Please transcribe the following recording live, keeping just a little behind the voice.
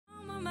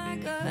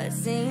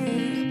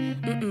magazine.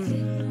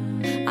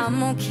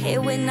 I'm okay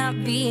with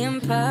not being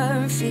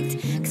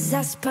perfect, 'cause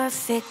that's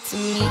perfect to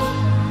me.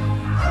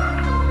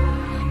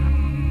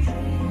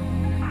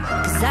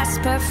 'Cause that's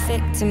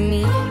perfect to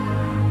me.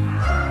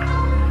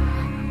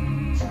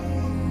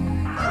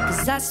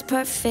 'Cause that's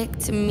perfect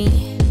to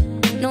me.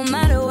 No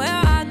matter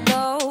where I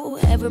go,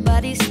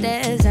 everybody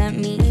stares at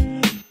me.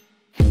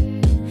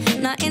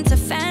 Not into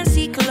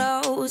fancy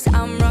clothes,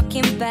 I'm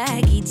rocking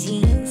baggy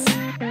jeans.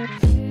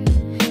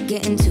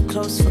 Getting too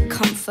close for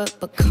comfort,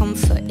 but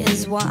comfort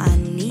is what I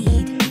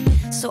need.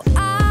 So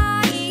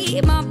I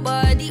eat my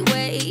body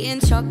weight in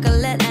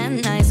chocolate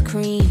and ice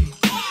cream.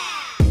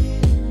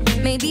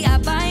 Maybe I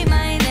bite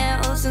my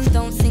nails and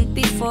don't think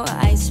before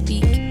I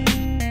speak.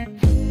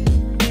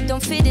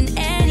 Don't fit in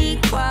any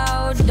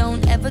crowd,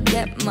 don't ever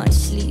get much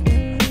sleep.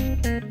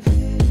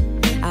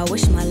 I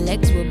wish my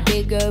legs were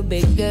bigger,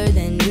 bigger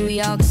than New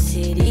York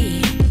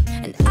City.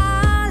 And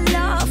I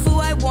love who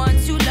I want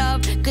to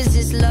love, 'cause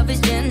this love is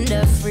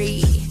gender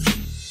free.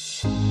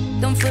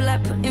 Don't feel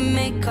like putting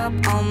makeup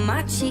on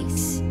my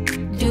cheeks.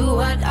 Do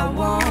what I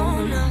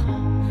wanna.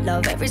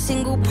 Love every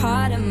single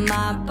part of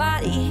my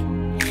body,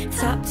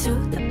 top to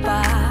the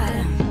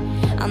bottom.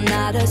 I'm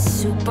not a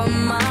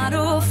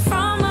supermodel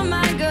from a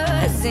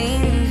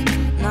magazine.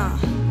 Nah,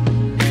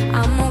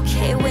 I'm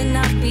okay with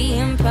not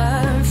being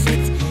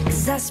perfect,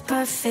 'cause that's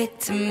perfect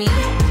to me.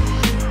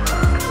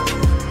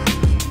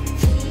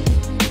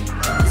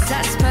 'Cause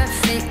that's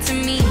perfect to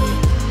me.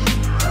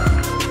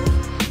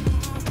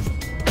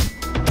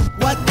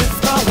 What if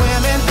the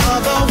women of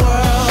the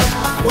world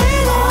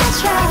went on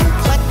strike,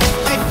 but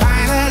they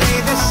finally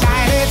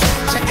decided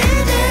to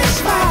end this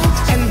fight?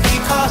 And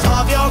because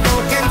of your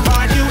broken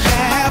heart, you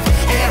have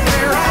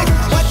every right.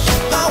 What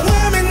if the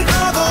women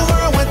of the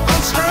world went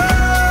on strike?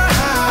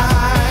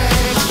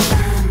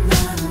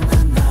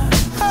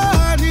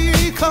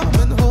 Honey, come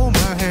and hold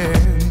my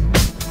hand.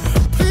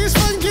 Please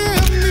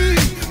forgive me,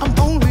 I'm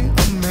only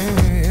a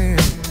man.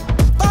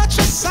 Thought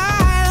your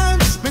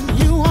silence when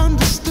you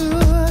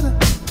understood,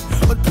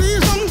 but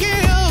please don't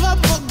give up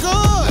for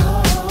good.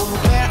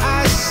 Where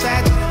I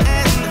sat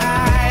and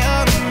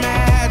I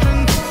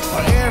imagined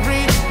for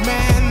every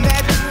man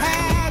that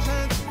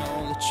hasn't.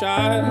 Only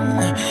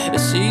child,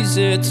 it's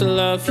easy to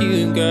love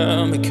you,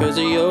 girl, because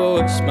of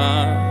your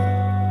smile.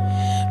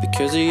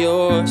 Because of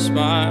your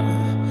smile,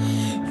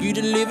 you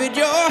delivered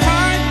your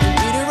heart,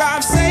 you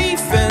arrived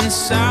safe and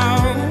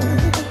sound.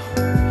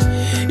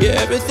 You're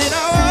everything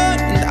I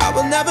want, and I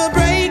will never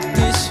break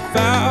this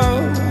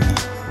vow.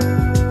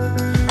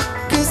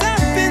 'Cause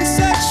I've been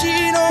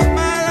searching all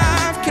my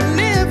life, can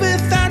live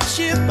without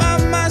you by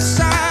my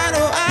side.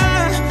 Oh,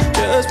 I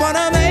just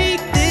wanna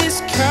make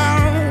this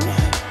count.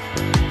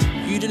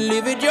 You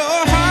delivered your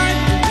heart,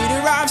 you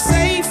arrived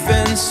safe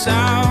and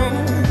sound.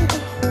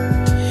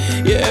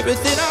 You're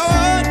everything I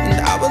want, and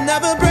I will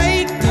never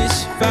break this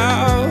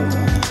vow.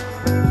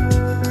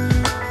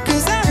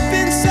 'Cause I've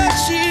been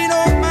searching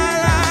all my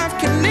life,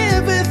 can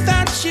live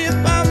without you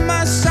by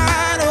my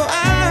side. Oh,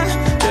 I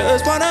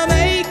just wanna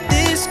make